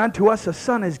 and unto us a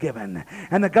son is given,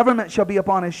 and the government shall be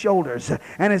upon his shoulders,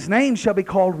 and his name shall be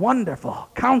called Wonderful,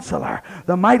 Counselor,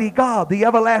 the Mighty God, the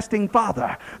Everlasting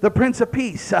Father, the Prince of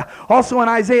Peace." Also in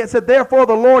Isaiah it said, "Therefore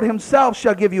the Lord himself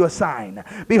shall give you a sign.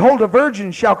 Behold, a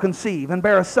virgin shall conceive and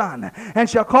bear a son, and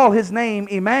shall call his name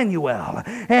Emmanuel."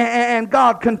 And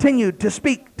God continued to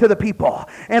speak to the people.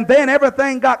 And then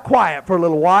everything got quiet for a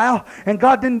little while, and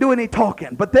God didn't do any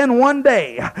talking. But then one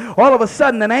day, all of a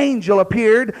sudden, an angel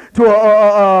appeared to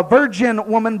a virgin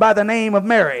woman by the name of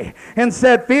Mary, and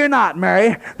said, "Fear not,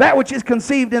 Mary, that which is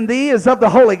conceived in thee is of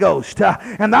the Holy Ghost,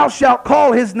 and thou shalt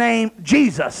call his name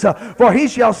Jesus, for he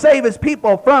shall save his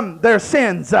people from their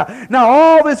sins." Now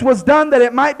all this was done that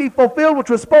it might be fulfilled which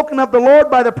was spoken of the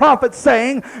Lord by the prophet,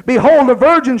 saying, "Behold, a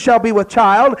virgin shall be with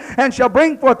child, and shall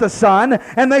bring forth a son,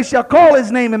 and they shall call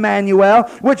his name Emmanuel,"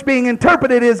 which being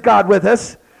interpreted is God with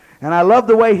us. And I love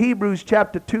the way Hebrews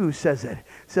chapter 2 says it. It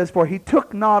says, "For he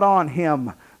took not on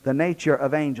him the nature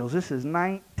of angels. This is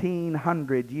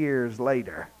 1900 years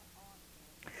later.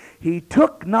 He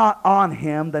took not on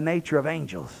him the nature of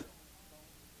angels.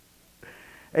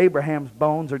 Abraham's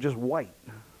bones are just white.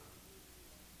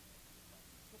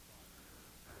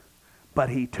 But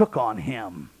he took on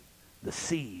him the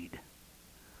seed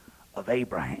of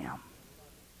Abraham.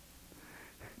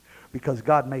 Because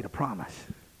God made a promise.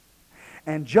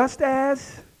 And just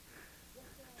as,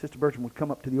 Sister Bertram would come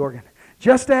up to the organ,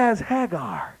 just as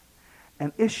Hagar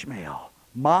and Ishmael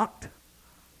mocked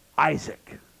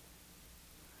Isaac,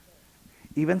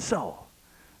 even so,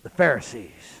 the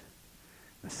Pharisees,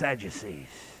 the Sadducees,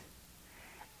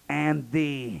 and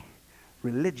the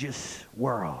religious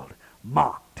world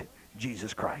mocked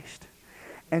Jesus Christ.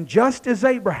 And just as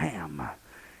Abraham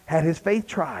had his faith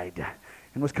tried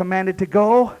and was commanded to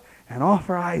go and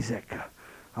offer Isaac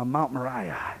on Mount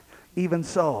Moriah, even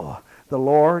so the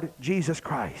Lord Jesus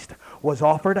Christ was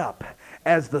offered up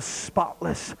as the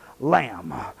spotless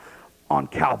lamb on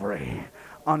Calvary,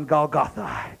 on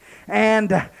Golgotha.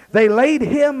 And they laid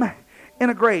him in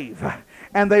a grave,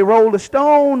 and they rolled a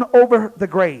stone over the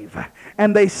grave,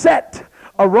 and they set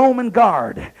a Roman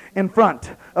guard in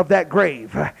front of that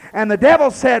grave. And the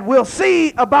devil said, we'll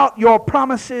see about your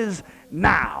promises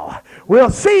now. We'll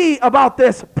see about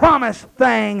this promise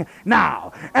thing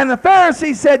now. And the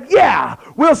Pharisees said, yeah,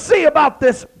 we'll see about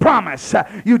this promise.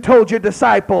 You told your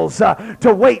disciples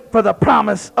to wait for the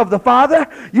promise of the Father.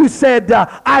 You said,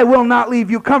 I will not leave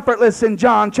you comfortless in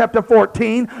John chapter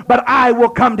 14, but I will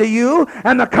come to you,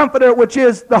 and the Comforter, which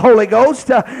is the Holy Ghost.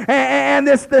 And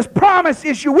this promise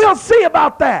issue, we'll see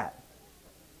about that.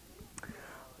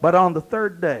 But on the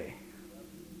third day,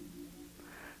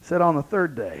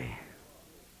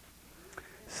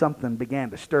 something began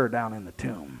to stir down in the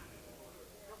tomb.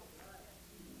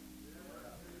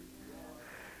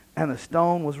 And the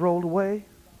stone was rolled away.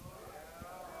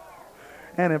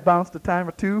 And it bounced a time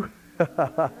or two.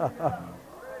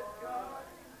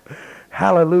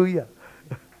 Hallelujah.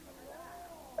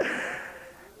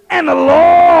 And the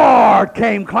Lord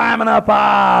came climbing up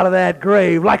out of that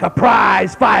grave like a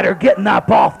prize fighter getting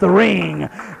up off the ring,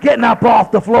 getting up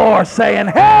off the floor saying,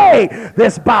 hey,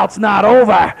 this bout's not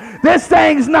over. This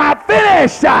thing's not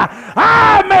finished.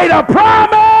 I made a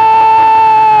promise.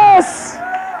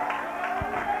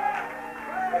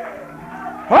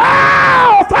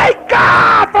 Oh, thank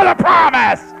God for the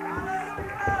promise.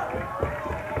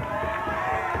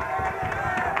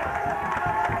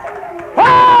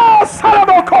 Oh,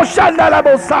 Salaboko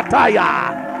Shandalabo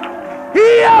Sataya.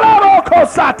 Ialaboko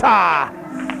Sata.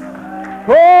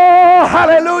 Oh,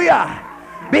 hallelujah.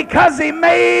 Because he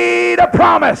made a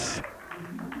promise.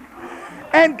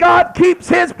 And God keeps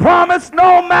his promise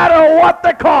no matter what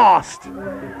the cost.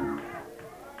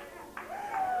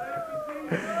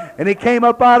 And he came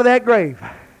up out of that grave.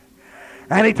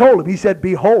 And he told him, he said,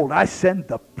 behold, I send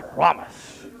the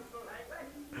promise.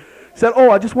 He said, oh,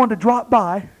 I just wanted to drop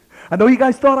by. I know you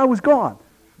guys thought I was gone.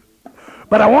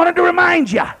 But I wanted to remind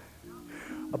you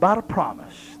about a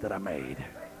promise that I made.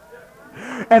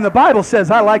 And the Bible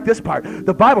says, I like this part.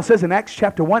 The Bible says in Acts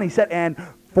chapter 1, he said, and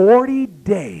 40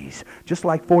 days, just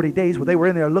like 40 days where they were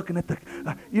in there looking at the,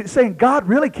 you're saying God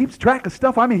really keeps track of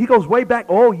stuff. I mean, he goes way back.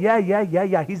 Oh, yeah.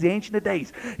 He's the Ancient of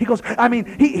Days. He goes, I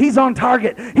mean, he's on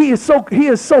target. He is so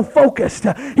focused.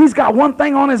 He's got one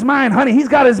thing on his mind, honey. He's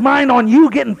got his mind on you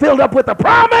getting filled up with the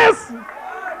promise.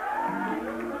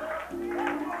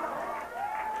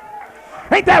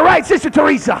 Ain't that right, Sister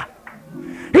Teresa?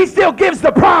 He still gives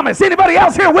the promise. Anybody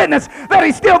else here witness that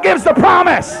he still gives the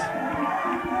promise?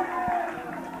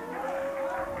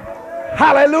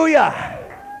 Hallelujah.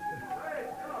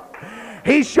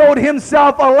 He showed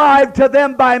himself alive to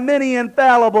them by many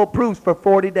infallible proofs for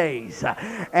 40 days.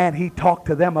 And he talked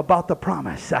to them about the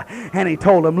promise. And he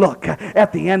told them, look,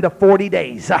 at the end of 40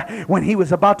 days, when he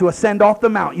was about to ascend off the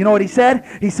mount, you know what he said?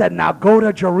 He said, now go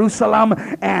to Jerusalem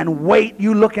and wait.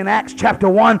 You look in Acts chapter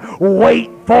 1, wait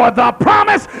for the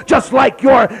promise, just like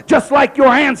your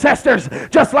ancestors,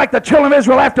 just like the children of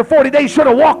Israel after 40 days should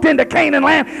have walked into Canaan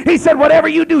land. He said, whatever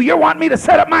you do, you want me to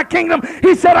set up my kingdom.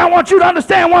 He said, I want you to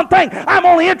understand one thing. I'm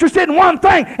only interested in one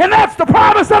thing, and that's the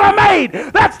promise that I made.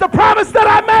 That's the promise that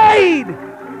I made.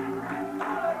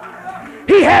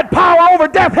 He had power over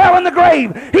death, hell, and the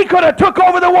grave. He could have took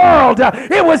over the world.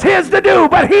 It was his to do,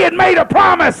 but he had made a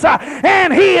promise,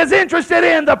 and he is interested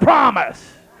in the promise.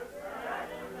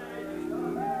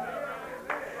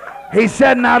 He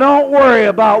said, now don't worry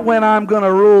about when I'm going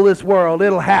to rule this world.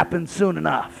 It'll happen soon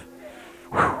enough.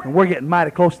 Whew, and we're getting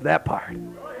mighty close to that part.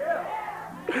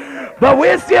 But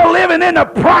we're still living in the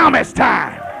promise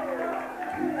time.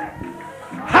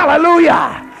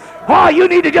 Hallelujah. Oh, you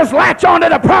need to just latch onto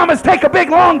the promise, take a big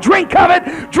long drink of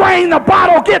it, drain the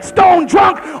bottle, get stone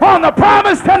drunk on the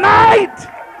promise tonight.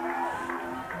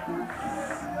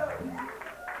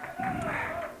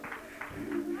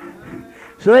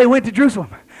 So they went to Jerusalem.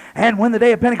 And when the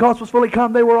day of Pentecost was fully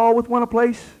come, they were all with one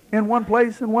place, in one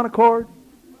accord.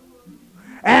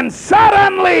 And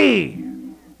suddenly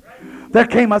there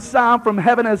came a sound from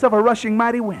heaven as of a rushing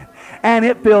mighty wind, and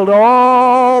it filled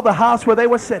all the house where they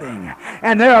were sitting.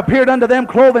 And there appeared unto them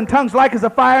cloven tongues like as a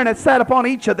fire, and it sat upon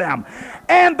each of them.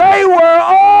 And they were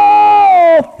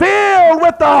all filled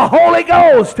with the Holy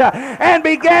Ghost, and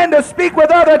began to speak with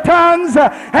other tongues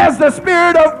as the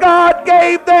Spirit of God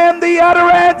gave them the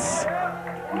utterance.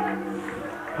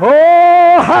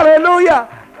 Oh, hallelujah.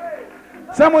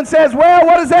 Someone says, well,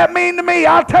 what does that mean to me?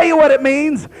 I'll tell you what it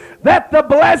means. That the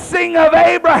blessing of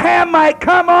Abraham might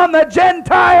come on the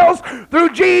Gentiles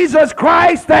through Jesus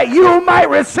Christ, that you might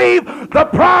receive the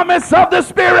promise of the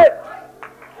Spirit.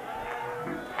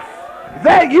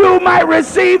 That you might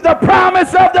receive the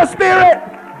promise of the Spirit.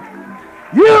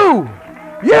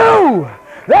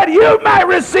 That you might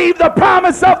receive the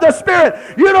promise of the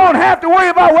Spirit. You don't have to worry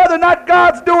about whether or not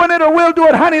God's doing it or will do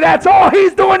it, honey. That's all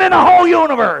He's doing in the whole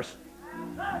universe.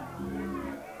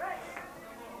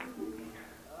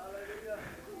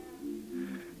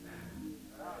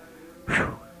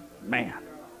 Whew. Man.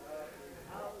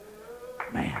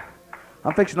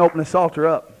 I'm fixing to open this altar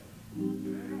up.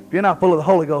 If you're not full of the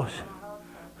Holy Ghost,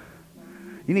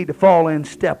 you need to fall in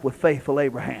step with faithful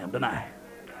Abraham tonight.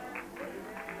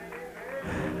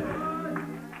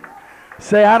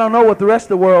 Say, I don't know what the rest of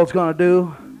the world's going to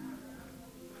do,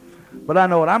 but I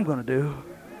know what I'm going to do.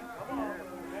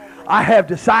 I have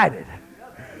decided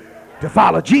to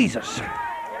follow Jesus.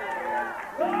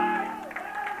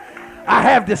 I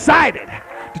have decided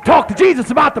to talk to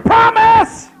Jesus about the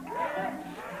promise.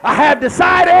 I have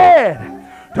decided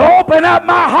to open up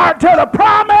my heart to the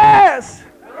promise.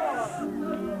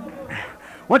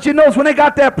 Once you notice when they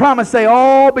got that promise, they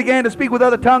all began to speak with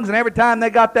other tongues, and every time they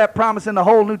got that promise in the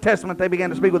whole New Testament, they began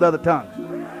to speak with other tongues.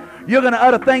 You're going to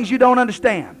utter things you don't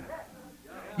understand.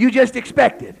 You just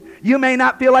expect it. You may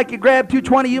not feel like you grabbed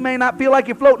 220. You may not feel like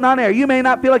you're floating on air. You may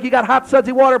not feel like you got hot,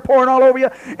 sudsy water pouring all over you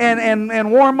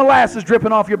and warm molasses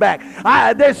dripping off your back.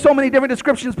 There's so many different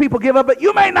descriptions people give of it.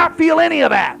 You may not feel any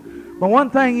of that. But one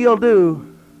thing you'll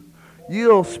do,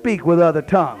 you'll speak with other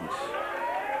tongues.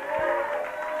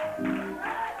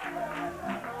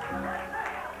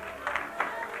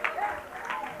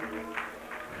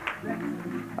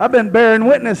 I've been bearing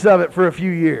witness of it for a few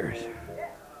years.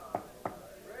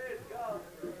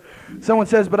 Someone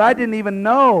says, but I didn't even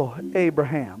know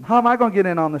Abraham. How am I going to get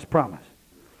in on this promise?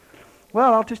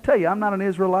 Well, I'll just tell you, I'm not an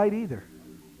Israelite either.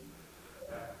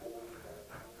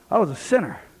 I was a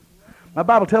sinner. My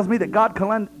Bible tells me that God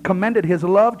commended His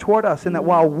love toward us, and that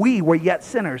while we were yet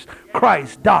sinners,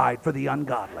 Christ died for the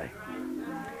ungodly.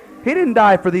 He didn't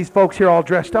die for these folks here all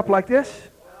dressed up like this.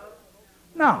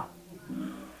 No.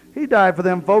 He died for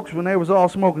them folks when they was all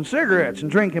smoking cigarettes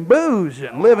and drinking booze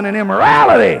and living in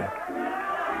immorality.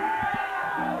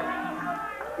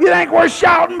 You think we're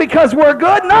shouting because we're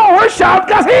good? No, we're shouting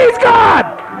because He's God.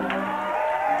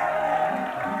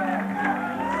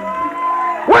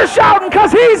 We're shouting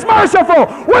because He's merciful.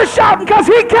 We're shouting because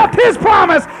He kept His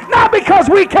promise, not because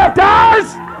we kept ours.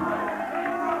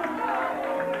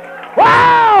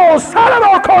 Wow!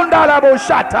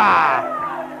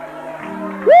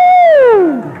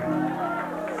 Woo!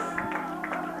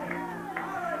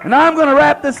 And I'm going to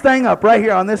wrap this thing up right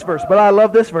here on this verse, but I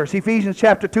love this verse. Ephesians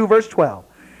chapter 2, verse 12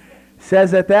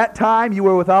 says, at that time you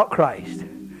were without Christ,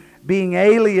 being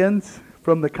aliens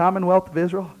from the commonwealth of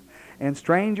Israel and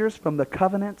strangers from the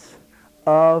covenants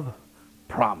of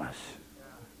promise.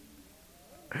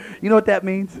 You know what that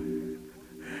means?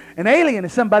 An alien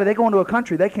is somebody, they go into a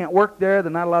country, they can't work there,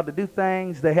 they're not allowed to do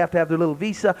things, they have to have their little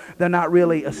visa, they're not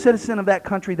really a citizen of that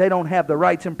country, they don't have the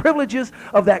rights and privileges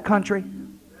of that country.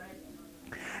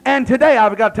 And today,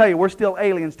 I've got to tell you, we're still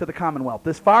aliens to the commonwealth.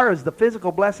 As far as the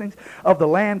physical blessings of the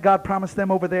land God promised them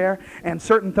over there, and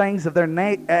certain things of their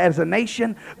as a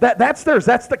nation, that's theirs.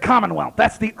 That's the commonwealth.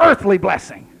 That's the earthly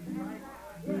blessing.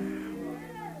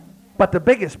 But the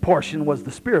biggest portion was the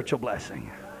spiritual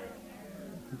blessing.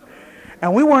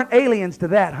 And we weren't aliens to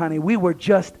that, honey. We were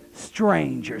just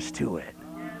strangers to it.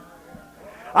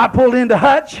 I pulled into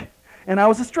Hutch, and I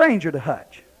was a stranger to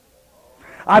Hutch.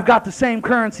 I've got the same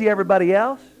currency everybody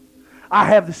else. I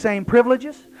have the same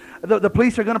privileges. The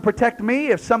police are going to protect me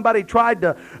if somebody tried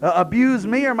to abuse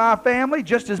me or my family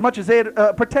just as much as they'd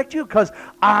protect you, because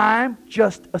I'm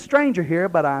just a stranger here,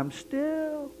 but I'm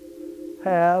still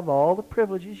have all the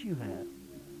privileges you have.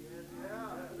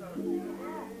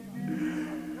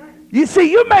 You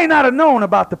see, you may not have known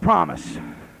about the promise.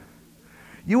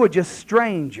 You were just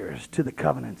strangers to the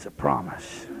covenants of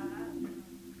promise.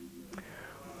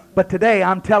 But today,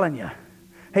 I'm telling you,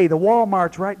 hey, the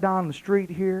Walmart's right down the street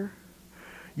here.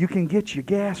 You can get your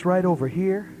gas right over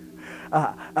here.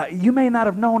 You may not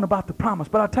have known about the promise,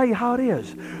 but I'll tell you how it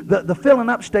is. The filling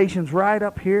up station's right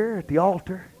up here at the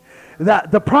altar.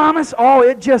 The promise,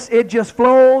 it just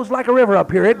flows like a river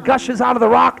up here. It gushes out of the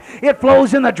rock. It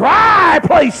flows in the dry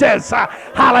places.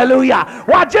 Hallelujah.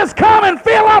 Well, just come and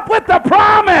fill up with the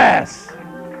promise.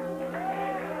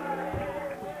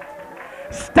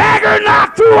 Stagger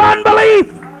not through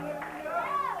unbelief.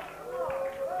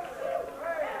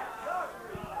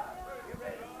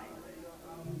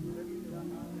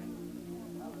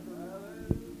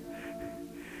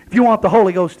 If you want the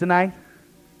Holy Ghost tonight,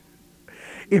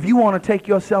 if you want to take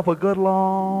yourself a good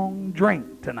long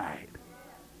drink tonight,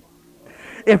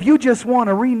 if you just want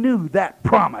to renew that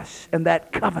promise and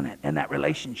that covenant and that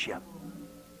relationship,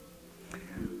 I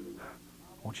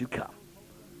want you to come.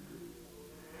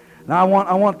 Now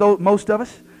I want those, most of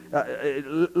us,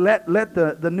 let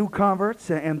the new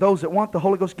converts and those that want the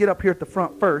Holy Ghost get up here at the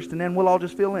front first, and then we'll all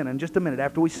just fill in just a minute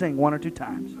after we sing 1 or 2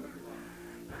 times.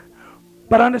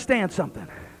 But understand something.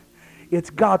 It's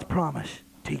God's promise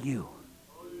to you.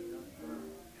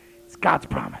 It's God's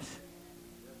promise.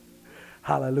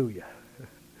 Hallelujah.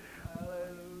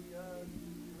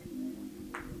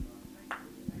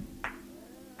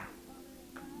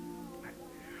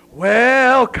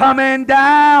 Well, coming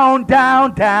down,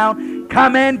 down, down,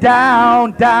 coming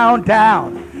down, down,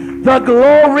 down. The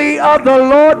glory of the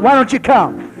Lord. Why don't you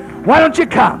come? Why don't you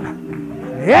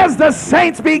come? As the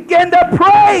saints begin to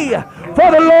pray for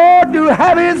the Lord to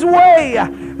have his way,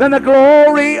 then the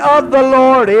glory of the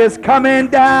Lord is coming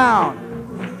down.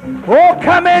 Oh,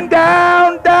 coming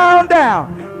down, down,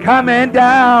 down, coming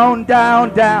down,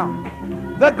 down,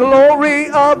 down. The glory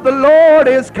of the Lord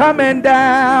is coming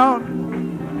down.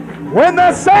 When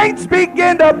the saints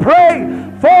begin to pray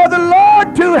for the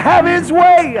Lord to have his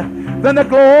way, then the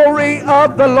glory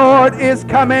of the Lord is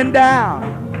coming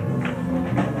down.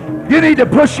 You need to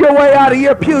push your way out of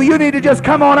your pew. You need to just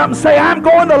come on up and say, I'm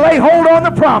going to lay hold on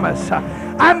the promise.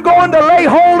 I'm going to lay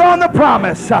hold on the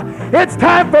promise. It's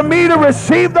time for me to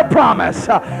receive the promise.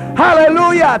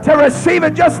 Hallelujah. To receive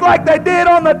it just like they did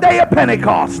on the day of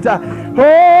Pentecost.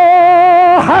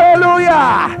 Oh,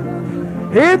 hallelujah.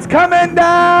 It's coming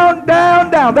down,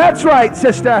 down, down. That's right,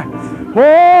 sister.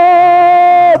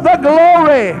 Oh, the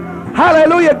glory.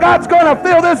 Hallelujah. God's going to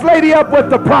fill this lady up with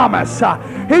the promise.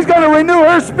 He's going to renew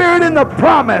her spirit in the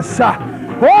promise.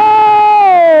 Oh,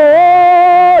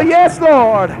 yes,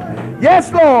 Lord.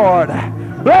 Yes, Lord.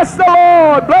 Bless the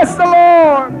Lord. Bless the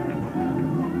Lord.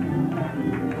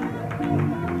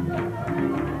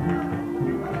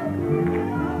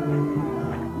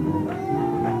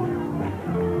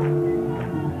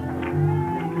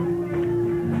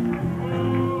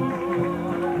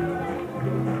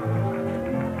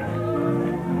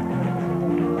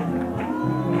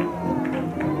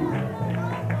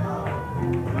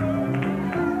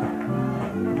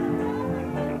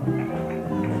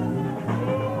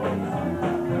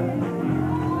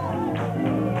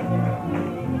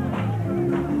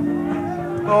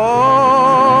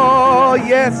 Oh,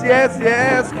 yes, yes,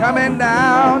 yes, coming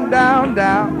down, down,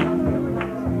 down.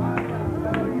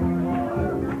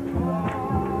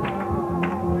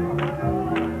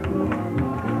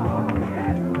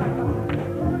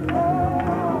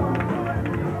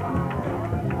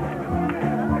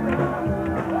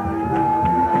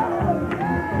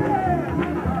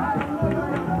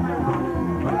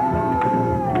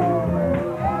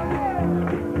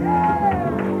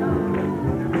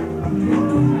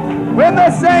 When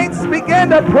the saints begin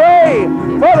to pray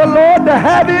for the Lord to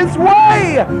have his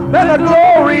way, then the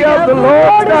glory of the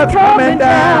Lord starts coming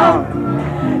down.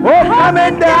 Oh,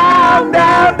 coming down,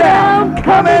 down, down,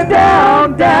 coming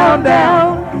down, down,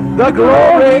 down. The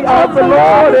glory of the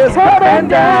Lord is coming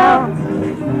down.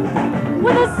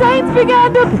 When the saints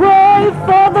began to pray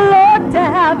for the Lord to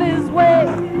have his way,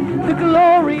 the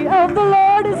glory of the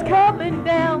Lord is coming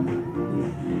down.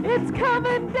 It's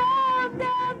coming down.